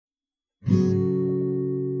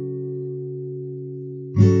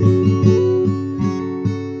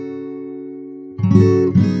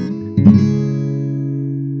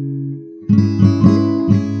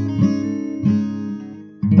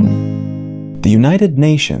The United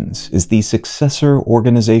Nations is the successor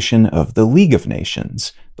organization of the League of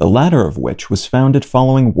Nations, the latter of which was founded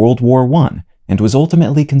following World War I and was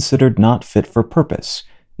ultimately considered not fit for purpose.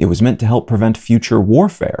 It was meant to help prevent future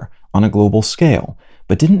warfare on a global scale,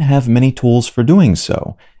 but didn't have many tools for doing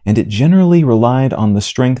so, and it generally relied on the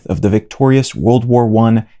strength of the victorious World War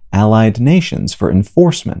I allied nations for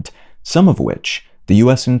enforcement, some of which, the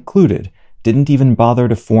US included, didn't even bother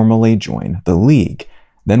to formally join the League.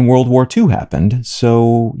 Then World War II happened,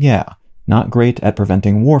 so yeah, not great at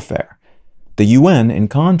preventing warfare. The UN, in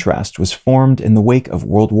contrast, was formed in the wake of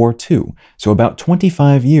World War II, so about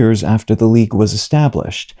 25 years after the League was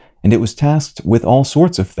established, and it was tasked with all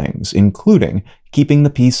sorts of things, including keeping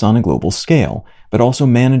the peace on a global scale, but also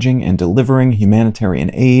managing and delivering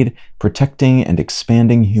humanitarian aid, protecting and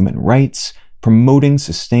expanding human rights, promoting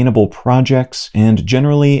sustainable projects, and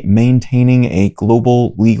generally maintaining a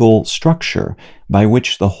global legal structure by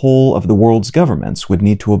which the whole of the world's governments would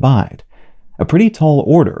need to abide. A pretty tall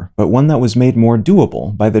order, but one that was made more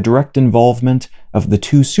doable by the direct involvement of the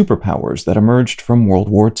two superpowers that emerged from World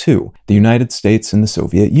War II, the United States and the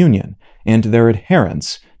Soviet Union, and their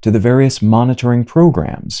adherence to the various monitoring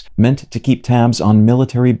programs meant to keep tabs on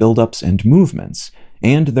military buildups and movements,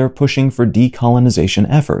 and their pushing for decolonization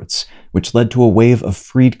efforts, which led to a wave of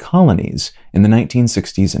freed colonies in the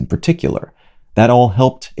 1960s in particular. That all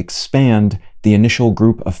helped expand the initial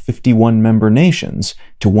group of 51 member nations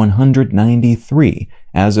to 193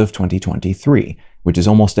 as of 2023, which is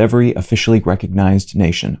almost every officially recognized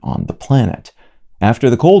nation on the planet. After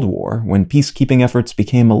the Cold War, when peacekeeping efforts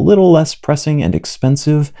became a little less pressing and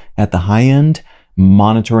expensive at the high end,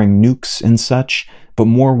 monitoring nukes and such, but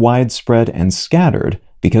more widespread and scattered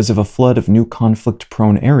because of a flood of new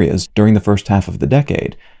conflict-prone areas during the first half of the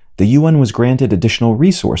decade, the UN was granted additional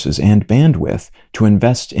resources and bandwidth to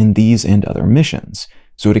invest in these and other missions,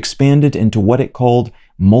 so it expanded into what it called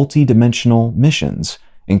multi-dimensional missions,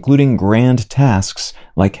 including grand tasks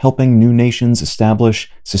like helping new nations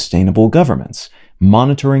establish sustainable governments,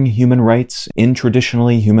 monitoring human rights in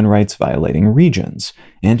traditionally human rights violating regions,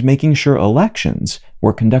 and making sure elections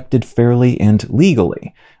were conducted fairly and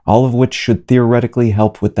legally, all of which should theoretically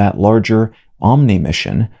help with that larger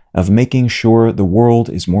omni-mission of making sure the world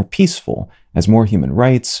is more peaceful as more human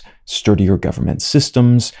rights, sturdier government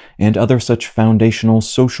systems, and other such foundational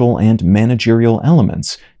social and managerial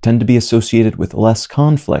elements tend to be associated with less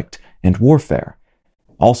conflict and warfare.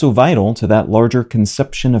 Also vital to that larger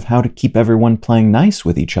conception of how to keep everyone playing nice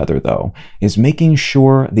with each other, though, is making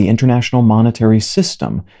sure the international monetary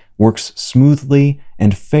system works smoothly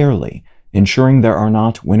and fairly, ensuring there are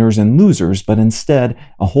not winners and losers, but instead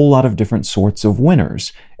a whole lot of different sorts of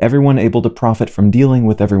winners, everyone able to profit from dealing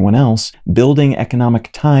with everyone else, building economic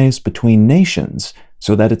ties between nations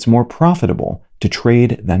so that it's more profitable to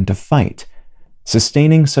trade than to fight.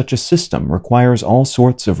 Sustaining such a system requires all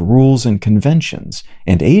sorts of rules and conventions,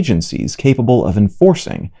 and agencies capable of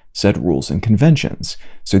enforcing said rules and conventions.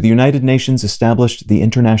 So the United Nations established the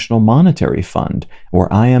International Monetary Fund, or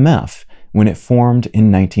IMF, when it formed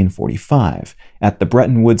in 1945 at the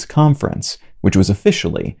Bretton Woods Conference, which was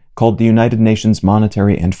officially called the United Nations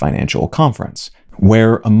Monetary and Financial Conference,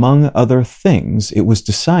 where, among other things, it was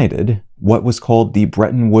decided what was called the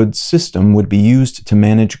Bretton Woods system would be used to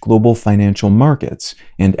manage global financial markets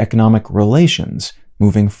and economic relations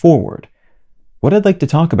moving forward. What I'd like to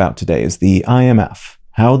talk about today is the IMF,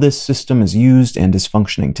 how this system is used and is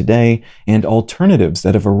functioning today, and alternatives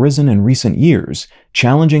that have arisen in recent years,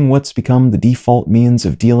 challenging what's become the default means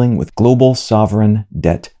of dealing with global sovereign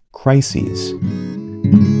debt crises.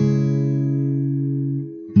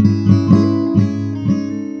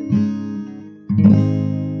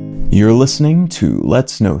 You're listening to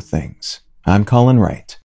Let's Know Things. I'm Colin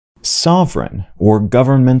Wright. Sovereign, or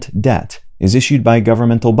government debt, is issued by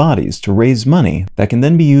governmental bodies to raise money that can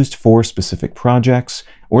then be used for specific projects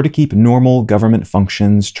or to keep normal government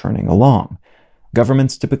functions churning along.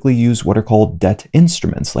 Governments typically use what are called debt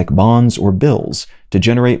instruments like bonds or bills to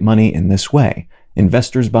generate money in this way,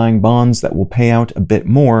 investors buying bonds that will pay out a bit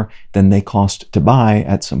more than they cost to buy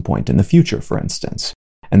at some point in the future, for instance.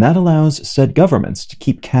 And that allows said governments to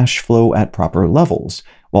keep cash flow at proper levels,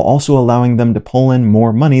 while also allowing them to pull in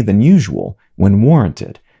more money than usual when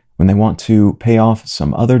warranted, when they want to pay off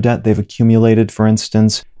some other debt they've accumulated, for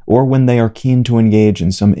instance, or when they are keen to engage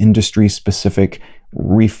in some industry-specific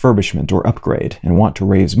refurbishment or upgrade and want to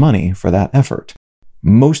raise money for that effort.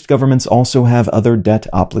 Most governments also have other debt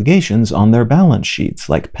obligations on their balance sheets,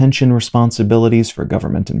 like pension responsibilities for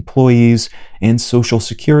government employees and Social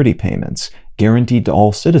Security payments guaranteed to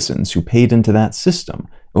all citizens who paid into that system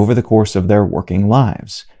over the course of their working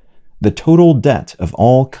lives. The total debt of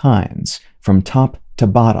all kinds, from top to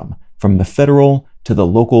bottom, from the federal to the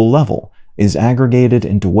local level, is aggregated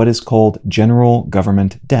into what is called general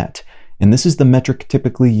government debt, and this is the metric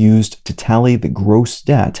typically used to tally the gross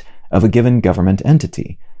debt of a given government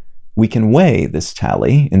entity. We can weigh this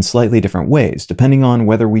tally in slightly different ways, depending on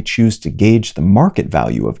whether we choose to gauge the market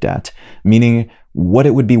value of debt, meaning what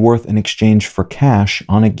it would be worth in exchange for cash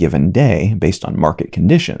on a given day based on market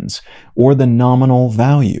conditions, or the nominal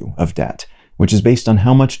value of debt, which is based on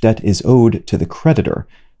how much debt is owed to the creditor.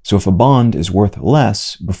 So if a bond is worth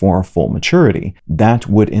less before full maturity, that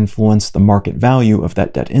would influence the market value of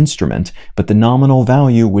that debt instrument, but the nominal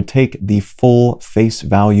value would take the full face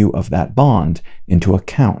value of that bond into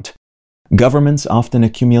account. Governments often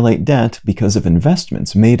accumulate debt because of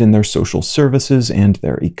investments made in their social services and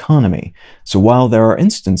their economy. So while there are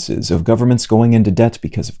instances of governments going into debt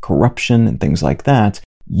because of corruption and things like that,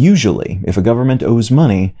 usually, if a government owes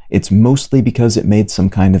money, it's mostly because it made some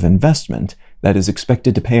kind of investment that is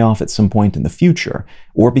expected to pay off at some point in the future,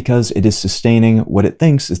 or because it is sustaining what it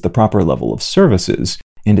thinks is the proper level of services,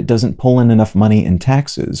 and it doesn't pull in enough money in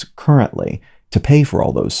taxes currently to pay for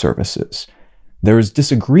all those services. There is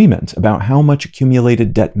disagreement about how much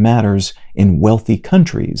accumulated debt matters in wealthy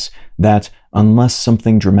countries that, unless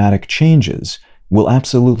something dramatic changes, will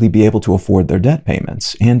absolutely be able to afford their debt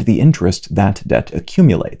payments and the interest that debt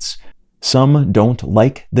accumulates. Some don't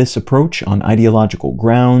like this approach on ideological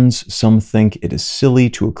grounds, some think it is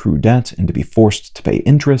silly to accrue debt and to be forced to pay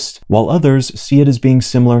interest, while others see it as being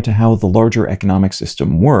similar to how the larger economic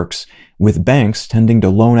system works, with banks tending to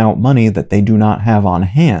loan out money that they do not have on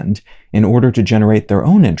hand in order to generate their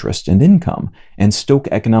own interest and income, and stoke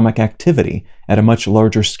economic activity at a much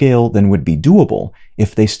larger scale than would be doable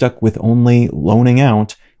if they stuck with only loaning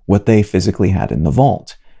out what they physically had in the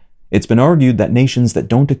vault. It's been argued that nations that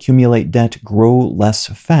don't accumulate debt grow less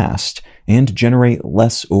fast and generate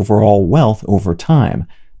less overall wealth over time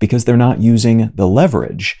because they're not using the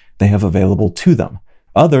leverage they have available to them.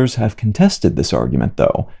 Others have contested this argument,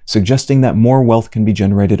 though, suggesting that more wealth can be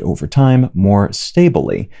generated over time more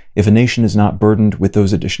stably if a nation is not burdened with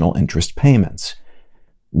those additional interest payments.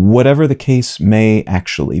 Whatever the case may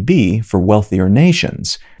actually be for wealthier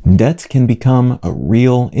nations, debt can become a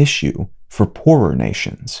real issue for poorer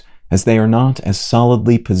nations, as they are not as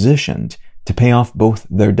solidly positioned to pay off both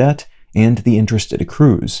their debt and the interest it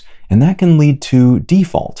accrues, and that can lead to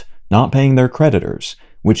default, not paying their creditors,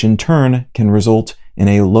 which in turn can result in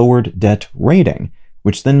a lowered debt rating,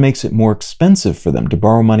 which then makes it more expensive for them to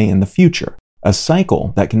borrow money in the future, a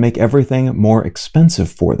cycle that can make everything more expensive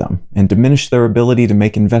for them and diminish their ability to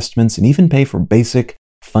make investments and even pay for basic,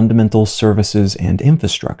 fundamental services and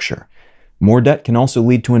infrastructure. More debt can also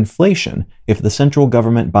lead to inflation if the central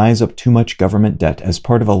government buys up too much government debt as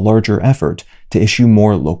part of a larger effort to issue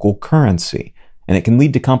more local currency, and it can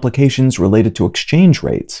lead to complications related to exchange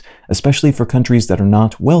rates, especially for countries that are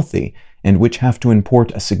not wealthy and which have to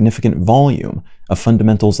import a significant volume of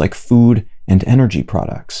fundamentals like food and energy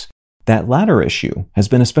products. That latter issue has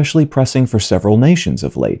been especially pressing for several nations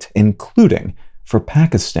of late, including for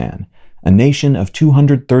Pakistan, a nation of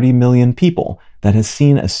 230 million people that has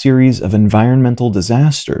seen a series of environmental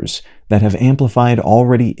disasters that have amplified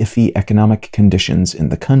already iffy economic conditions in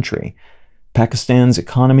the country. Pakistan's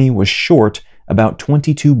economy was short about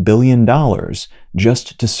 $22 billion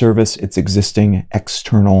just to service its existing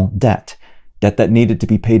external debt that needed to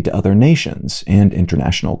be paid to other nations and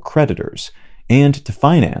international creditors, and to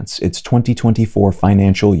finance its 2024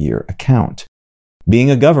 financial year account.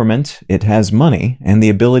 Being a government, it has money and the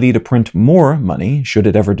ability to print more money should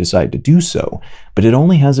it ever decide to do so, but it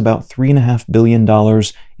only has about $3.5 billion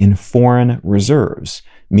in foreign reserves,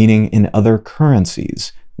 meaning in other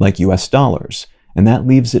currencies, like US dollars, and that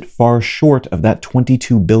leaves it far short of that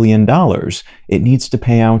 $22 billion it needs to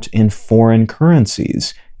pay out in foreign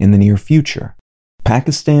currencies in the near future.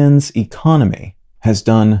 Pakistan's economy has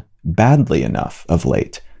done badly enough of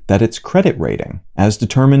late that its credit rating, as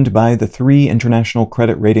determined by the 3 international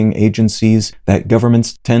credit rating agencies that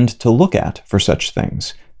governments tend to look at for such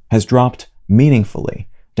things, has dropped meaningfully,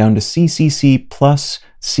 down to CCC+,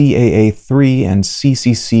 CAA3, and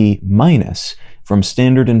CCC- from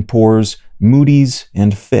Standard & Poor's, Moody's,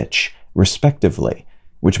 and Fitch, respectively,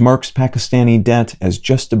 which marks Pakistani debt as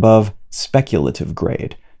just above speculative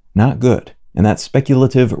grade. Not good, and that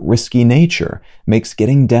speculative, risky nature makes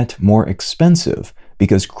getting debt more expensive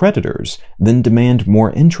because creditors then demand more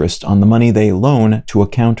interest on the money they loan to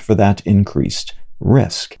account for that increased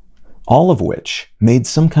risk. All of which made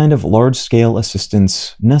some kind of large-scale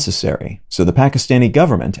assistance necessary. So the Pakistani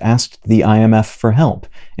government asked the IMF for help,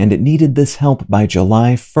 and it needed this help by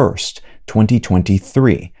July 1st,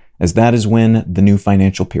 2023, as that is when the new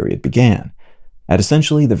financial period began. At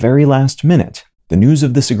essentially the very last minute, the news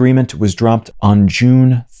of this agreement was dropped on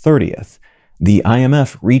June 30th. The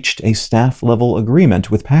IMF reached a staff-level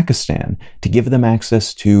agreement with Pakistan to give them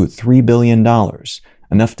access to $3 billion,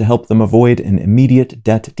 enough to help them avoid an immediate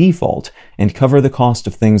debt default and cover the cost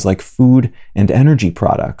of things like food and energy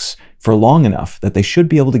products for long enough that they should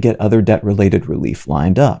be able to get other debt-related relief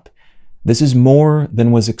lined up. This is more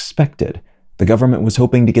than was expected. The government was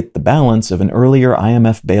hoping to get the balance of an earlier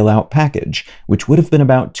IMF bailout package, which would have been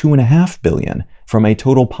about $2.5 billion from a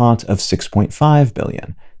total pot of $6.5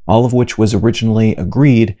 billion, all of which was originally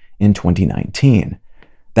agreed in 2019.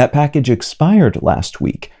 That package expired last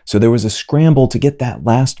week, so there was a scramble to get that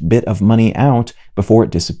last bit of money out before it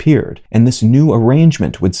disappeared, and this new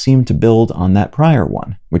arrangement would seem to build on that prior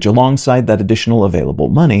one, which alongside that additional available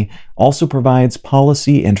money also provides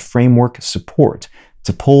policy and framework support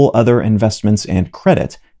to pull other investments and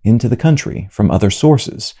credit into the country from other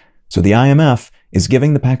sources. So the IMF is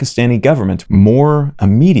giving the Pakistani government more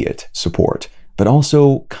immediate support, but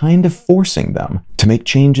also kind of forcing them to make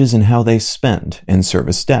changes in how they spend and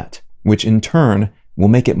service debt, which in turn will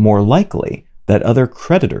make it more likely that other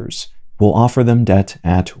creditors will offer them debt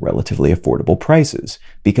at relatively affordable prices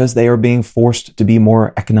because they are being forced to be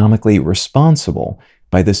more economically responsible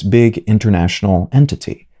by this big international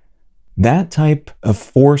entity. That type of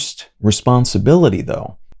forced responsibility,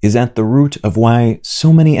 though, is at the root of why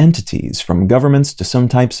so many entities, from governments to some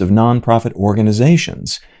types of nonprofit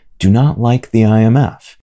organizations, do not like the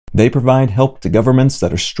IMF. They provide help to governments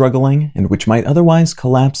that are struggling and which might otherwise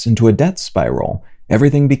collapse into a debt spiral,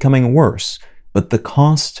 everything becoming worse, but the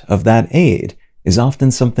cost of that aid is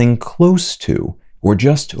often something close to, or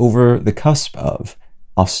just over the cusp of,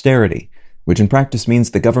 austerity, which in practice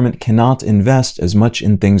means the government cannot invest as much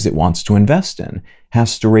in things it wants to invest in,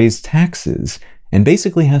 has to raise taxes, and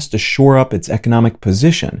basically has to shore up its economic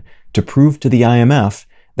position to prove to the IMF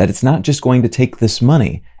that it's not just going to take this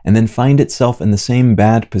money and then find itself in the same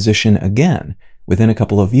bad position again within a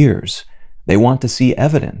couple of years. They want to see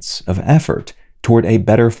evidence of effort toward a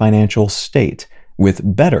better financial state,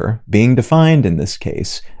 with better being defined in this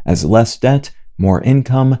case as less debt, more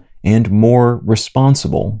income, and more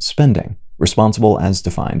responsible spending, responsible as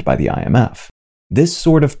defined by the IMF. This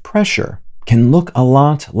sort of pressure can look a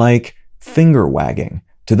lot like finger wagging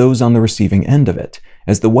to those on the receiving end of it,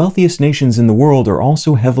 as the wealthiest nations in the world are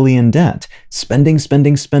also heavily in debt, spending,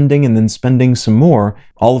 and then spending some more,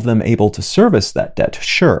 all of them able to service that debt,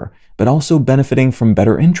 sure, but also benefiting from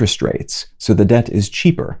better interest rates, so the debt is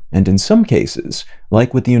cheaper, and in some cases,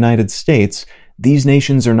 like with the United States, these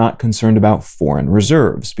nations are not concerned about foreign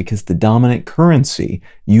reserves because the dominant currency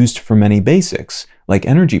used for many basics, like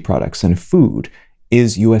energy products and food,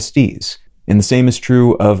 is USDs. And the same is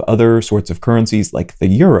true of other sorts of currencies like the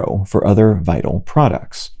euro for other vital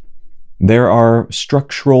products. There are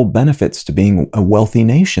structural benefits to being a wealthy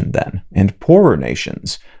nation then, and poorer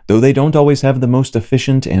nations, though they don't always have the most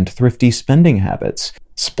efficient and thrifty spending habits,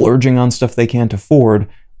 splurging on stuff they can't afford,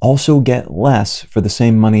 also get less for the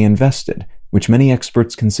same money invested, which many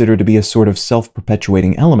experts consider to be a sort of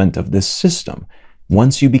self-perpetuating element of this system.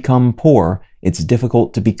 Once you become poor, it's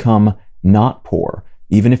difficult to become not poor,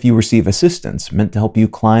 even if you receive assistance meant to help you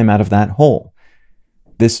climb out of that hole.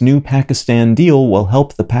 This new Pakistan deal will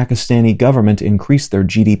help the Pakistani government increase their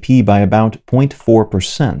GDP by about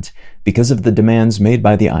 0.4% because of the demands made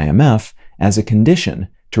by the IMF as a condition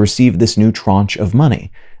to receive this new tranche of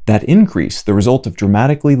money. That increase the result of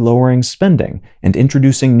dramatically lowering spending and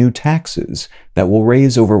introducing new taxes that will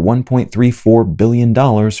raise over $1.34 billion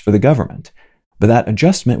for the government. But that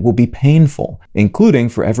adjustment will be painful, including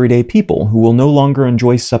for everyday people who will no longer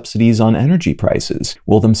enjoy subsidies on energy prices,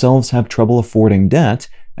 will themselves have trouble affording debt,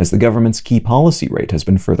 as the government's key policy rate has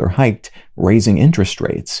been further hiked, raising interest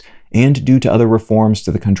rates, and due to other reforms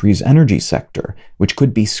to the country's energy sector, which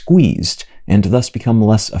could be squeezed and thus become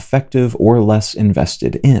less effective or less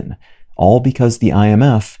invested in, all because the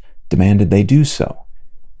IMF demanded they do so.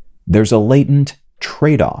 There's a latent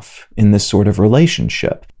trade-off in this sort of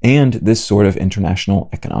relationship and this sort of international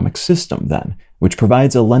economic system then, which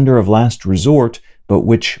provides a lender of last resort, but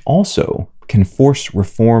which also can force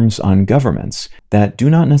reforms on governments that do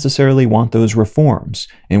not necessarily want those reforms,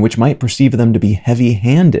 and which might perceive them to be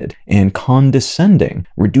heavy-handed and condescending,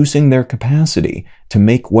 reducing their capacity to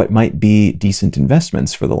make what might be decent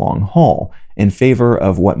investments for the long haul in favor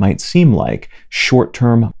of what might seem like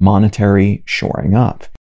short-term monetary shoring up.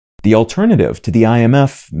 The alternative to the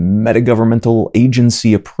IMF metagovernmental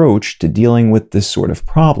agency approach to dealing with this sort of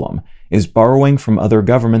problem is borrowing from other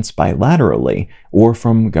governments bilaterally or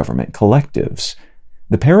from government collectives.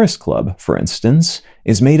 The Paris Club, for instance,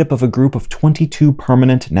 is made up of a group of 22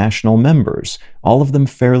 permanent national members, all of them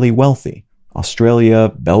fairly wealthy: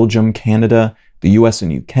 Australia, Belgium, Canada, the US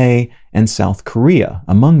and UK, and South Korea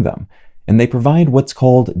among them. And they provide what's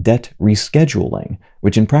called debt rescheduling,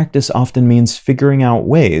 which in practice often means figuring out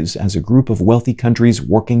ways as a group of wealthy countries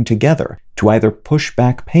working together to either push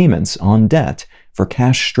back payments on debt for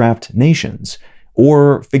cash-strapped nations,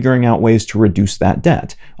 or figuring out ways to reduce that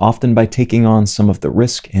debt, often by taking on some of the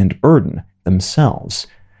risk and burden themselves.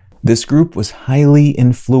 This group was highly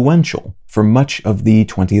influential for much of the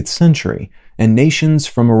 20th century, and nations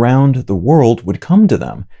from around the world would come to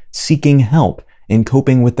them seeking help in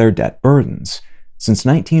coping with their debt burdens. Since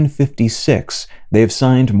 1956, they have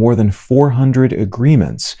signed more than 400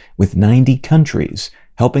 agreements with 90 countries,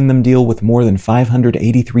 helping them deal with more than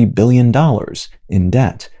 $583 billion in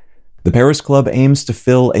debt. The Paris Club aims to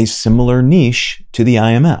fill a similar niche to the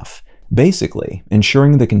IMF, basically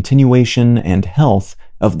ensuring the continuation and health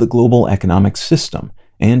of the global economic system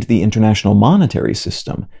and the international monetary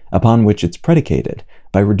system upon which it's predicated,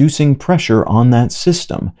 by reducing pressure on that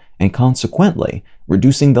system and consequently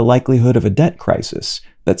reducing the likelihood of a debt crisis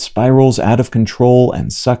that spirals out of control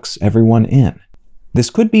and sucks everyone in. This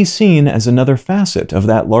could be seen as another facet of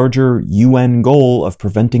that larger UN goal of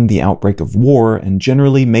preventing the outbreak of war and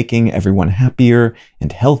generally making everyone happier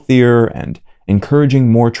and healthier and encouraging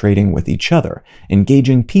more trading with each other,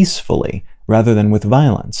 engaging peacefully rather than with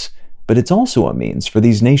violence. But it's also a means for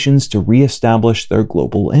these nations to reestablish their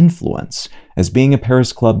global influence, as being a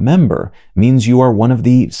Paris Club member means you are one of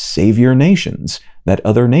the savior nations that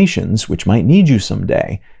other nations, which might need you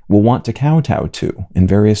someday, will want to kowtow to in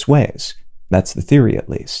various ways. That's the theory, at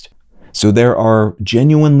least. So there are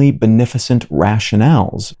genuinely beneficent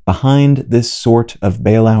rationales behind this sort of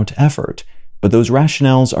bailout effort, but those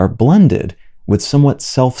rationales are blended with somewhat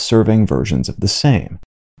self-serving versions of the same,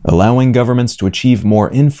 allowing governments to achieve more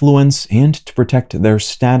influence and to protect their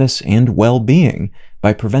status and well-being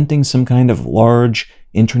by preventing some kind of large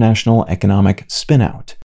international economic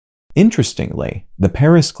spin-out. Interestingly, the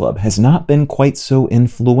Paris Club has not been quite so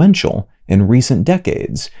influential in recent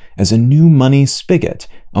decades, as a new money spigot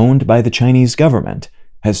owned by the Chinese government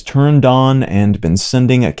has turned on and been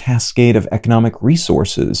sending a cascade of economic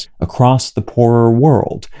resources across the poorer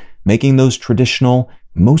world, making those traditional,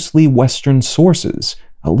 mostly Western sources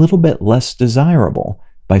a little bit less desirable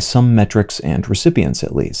by some metrics and recipients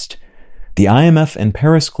at least. The IMF and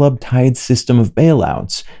Paris Club-tied system of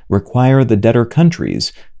bailouts require the debtor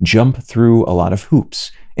countries jump through a lot of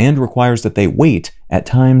hoops, and requires that they wait, at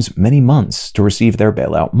times many months, to receive their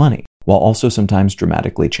bailout money, while also sometimes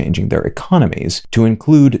dramatically changing their economies to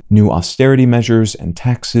include new austerity measures and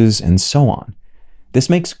taxes and so on. This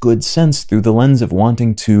makes good sense through the lens of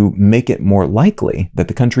wanting to make it more likely that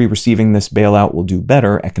the country receiving this bailout will do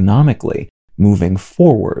better economically moving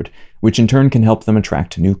forward, which in turn can help them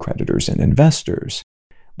attract new creditors and investors.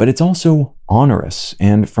 But it's also onerous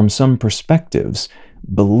and, from some perspectives,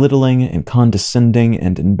 belittling and condescending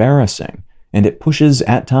and embarrassing, and it pushes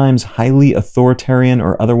at times highly authoritarian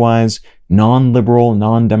or otherwise non-liberal,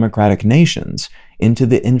 non-democratic nations into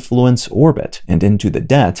the influence orbit and into the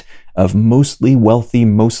debt of mostly wealthy,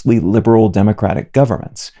 mostly liberal democratic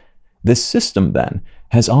governments. This system, then,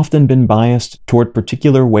 has often been biased toward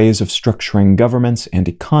particular ways of structuring governments and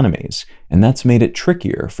economies, and that's made it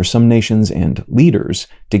trickier for some nations and leaders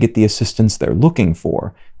to get the assistance they're looking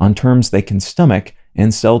for on terms they can stomach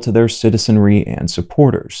and sell to their citizenry and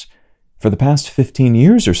supporters. For the past 15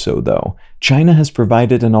 years or so, though, China has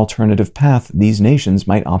provided an alternative path these nations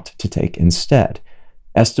might opt to take instead.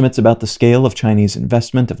 Estimates about the scale of Chinese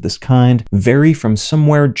investment of this kind vary from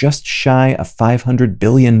somewhere just shy of $500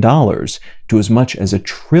 billion to as much as $1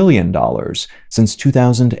 trillion since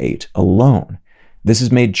 2008 alone. This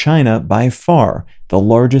has made China by far the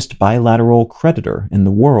largest bilateral creditor in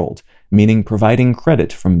the world, meaning providing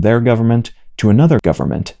credit from their government to another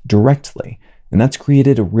government directly. And that's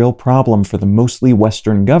created a real problem for the mostly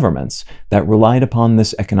Western governments that relied upon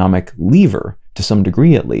this economic lever, to some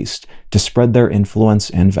degree at least, to spread their influence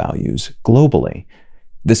and values globally.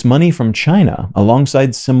 This money from China,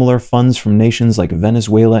 alongside similar funds from nations like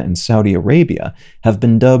Venezuela and Saudi Arabia, have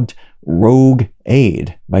been dubbed rogue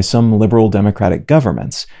aid by some liberal democratic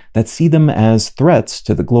governments that see them as threats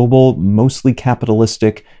to the global, mostly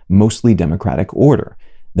capitalistic, mostly democratic order.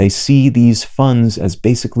 They see these funds as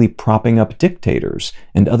basically propping up dictators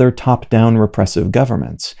and other top-down repressive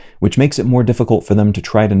governments, which makes it more difficult for them to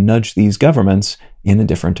try to nudge these governments in a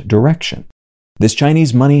different direction. This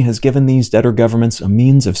Chinese money has given these debtor governments a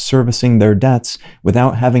means of servicing their debts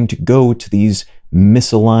without having to go to these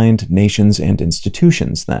misaligned nations and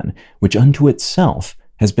institutions then, which unto itself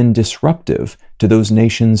has been disruptive to those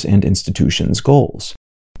nations' and institutions' goals.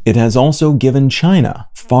 It has also given China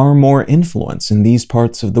far more influence in these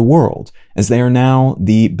parts of the world, as they are now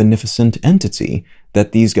the beneficent entity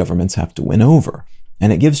that these governments have to win over.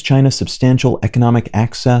 And it gives China substantial economic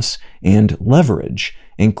access and leverage,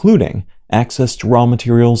 including access to raw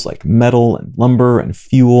materials like metal and lumber and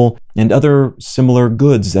fuel and other similar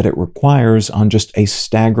goods that it requires on just a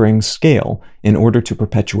staggering scale in order to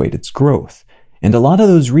perpetuate its growth. And a lot of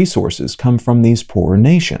those resources come from these poorer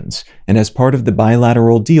nations, and as part of the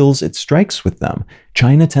bilateral deals it strikes with them,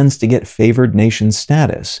 China tends to get favored nation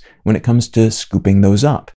status when it comes to scooping those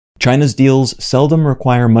up. China's deals seldom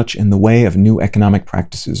require much in the way of new economic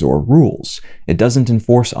practices or rules. It doesn't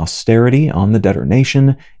enforce austerity on the debtor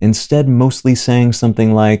nation, instead mostly saying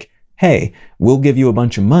something like, hey, we'll give you a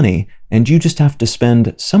bunch of money, and you just have to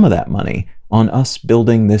spend some of that money on us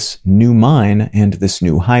building this new mine and this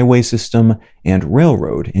new highway system and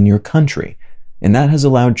railroad in your country. And that has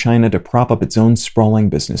allowed China to prop up its own sprawling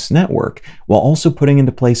business network while also putting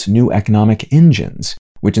into place new economic engines,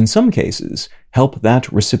 which in some cases help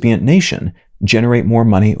that recipient nation generate more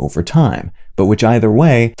money over time, but which either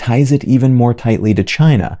way ties it even more tightly to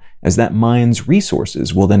China, as that mine's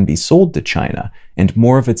resources will then be sold to China, and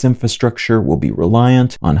more of its infrastructure will be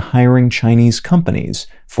reliant on hiring Chinese companies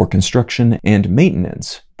for construction and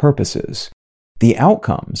maintenance purposes. The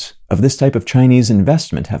outcomes of this type of Chinese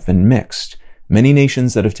investment have been mixed. Many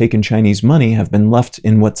nations that have taken Chinese money have been left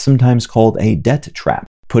in what's sometimes called a debt trap,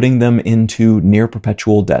 putting them into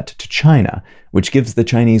near-perpetual debt to China, which gives the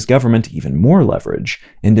Chinese government even more leverage,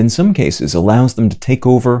 and in some cases allows them to take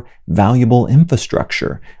over valuable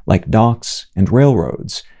infrastructure like docks and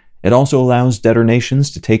railroads. It also allows debtor nations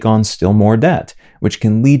to take on still more debt, which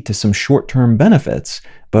can lead to some short-term benefits,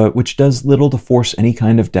 but which does little to force any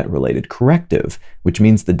kind of debt-related corrective, which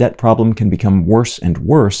means the debt problem can become worse and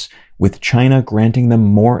worse, with China granting them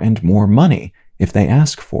more and more money if they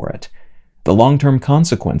ask for it. The long-term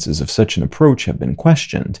consequences of such an approach have been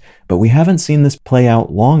questioned, but we haven't seen this play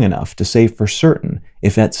out long enough to say for certain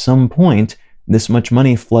if at some point this much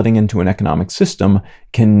money flooding into an economic system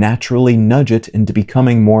can naturally nudge it into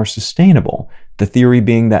becoming more sustainable, the theory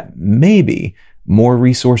being that maybe more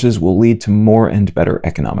resources will lead to more and better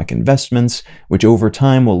economic investments, which over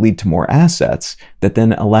time will lead to more assets that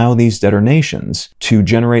then allow these debtor nations to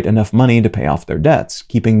generate enough money to pay off their debts,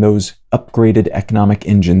 keeping those upgraded economic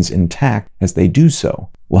engines intact as they do so.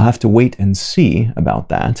 We'll have to wait and see about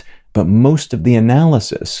that, but most of the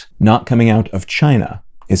analysis not coming out of China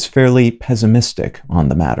is fairly pessimistic on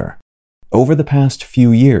the matter. Over the past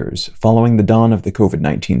few years, following the dawn of the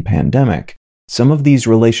COVID-19 pandemic, some of these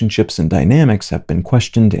relationships and dynamics have been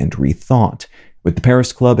questioned and rethought, with the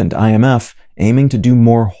Paris Club and IMF aiming to do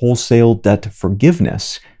more wholesale debt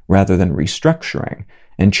forgiveness rather than restructuring,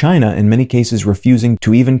 and China in many cases refusing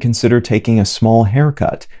to even consider taking a small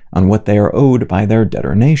haircut on what they are owed by their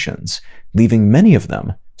debtor nations, leaving many of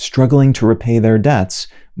them struggling to repay their debts,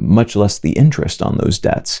 much less the interest on those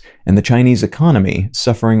debts, and the Chinese economy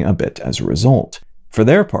suffering a bit as a result. For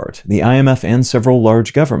their part, the IMF and several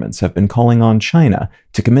large governments have been calling on China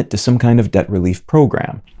to commit to some kind of debt relief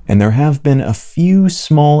program, and there have been a few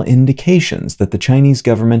small indications that the Chinese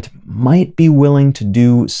government might be willing to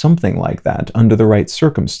do something like that under the right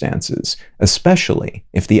circumstances, especially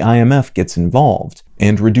if the IMF gets involved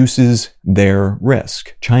and reduces their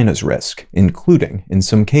risk, China's risk, including, in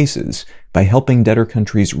some cases, by helping debtor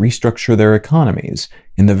countries restructure their economies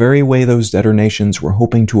in the very way those debtor nations were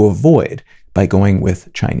hoping to avoid by going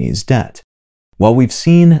with Chinese debt. While we've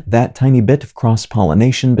seen that tiny bit of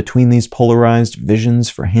cross-pollination between these polarized visions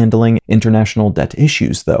for handling international debt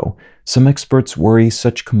issues, though, some experts worry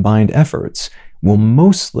such combined efforts will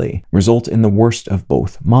mostly result in the worst of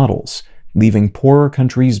both models, leaving poorer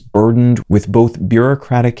countries burdened with both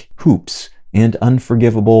bureaucratic hoops and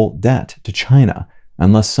unforgivable debt to China,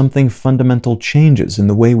 unless something fundamental changes in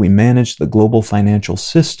the way we manage the global financial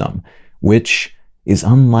system, which is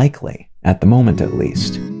unlikely, at the moment at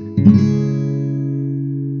least.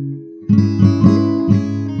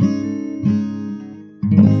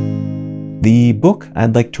 The book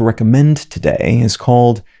I'd like to recommend today is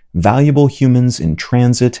called Valuable Humans in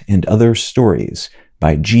Transit and Other Stories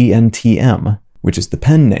by GNTM, which is the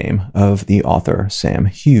pen name of the author Sam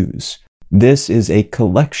Hughes. This is a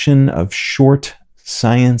collection of short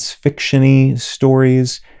science fiction-y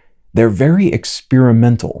stories. They're very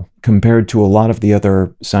experimental compared to a lot of the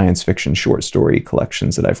other science fiction short story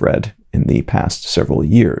collections that I've read in the past several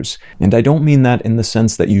years. And I don't mean that in the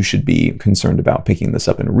sense that you should be concerned about picking this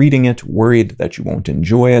up and reading it, worried that you won't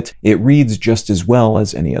enjoy it. It reads just as well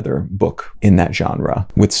as any other book in that genre,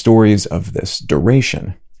 with stories of this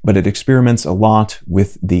duration. But it experiments a lot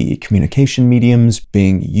with the communication mediums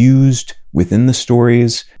being used within the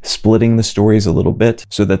stories, splitting the stories a little bit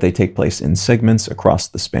so that they take place in segments across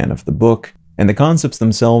the span of the book. And the concepts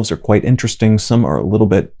themselves are quite interesting. Some are a little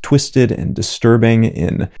bit twisted and disturbing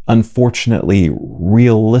in unfortunately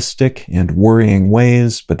realistic and worrying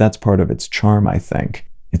ways, but that's part of its charm, I think.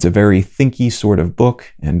 It's a very thinky sort of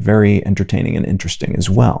book and very entertaining and interesting as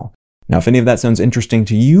well. Now, if any of that sounds interesting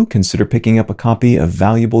to you, consider picking up a copy of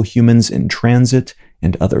Valuable Humans in Transit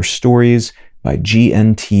and Other Stories by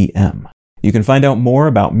GNTM. You can find out more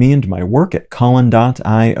about me and my work at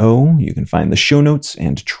Colin.io. You can find the show notes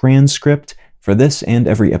and transcript for this and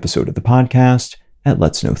every episode of the podcast at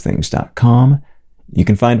letsknowthings.com. You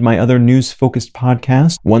can find my other news-focused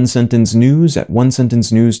podcast, One Sentence News, at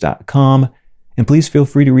onesentencenews.com. And please feel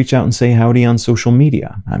free to reach out and say howdy on social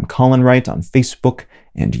media. I'm Colin Wright on Facebook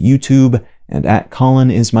and YouTube, and at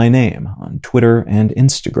Colin is my name on Twitter and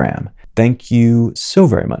Instagram. Thank you so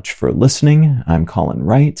very much for listening. I'm Colin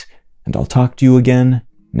Wright, and I'll talk to you again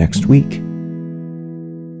next week.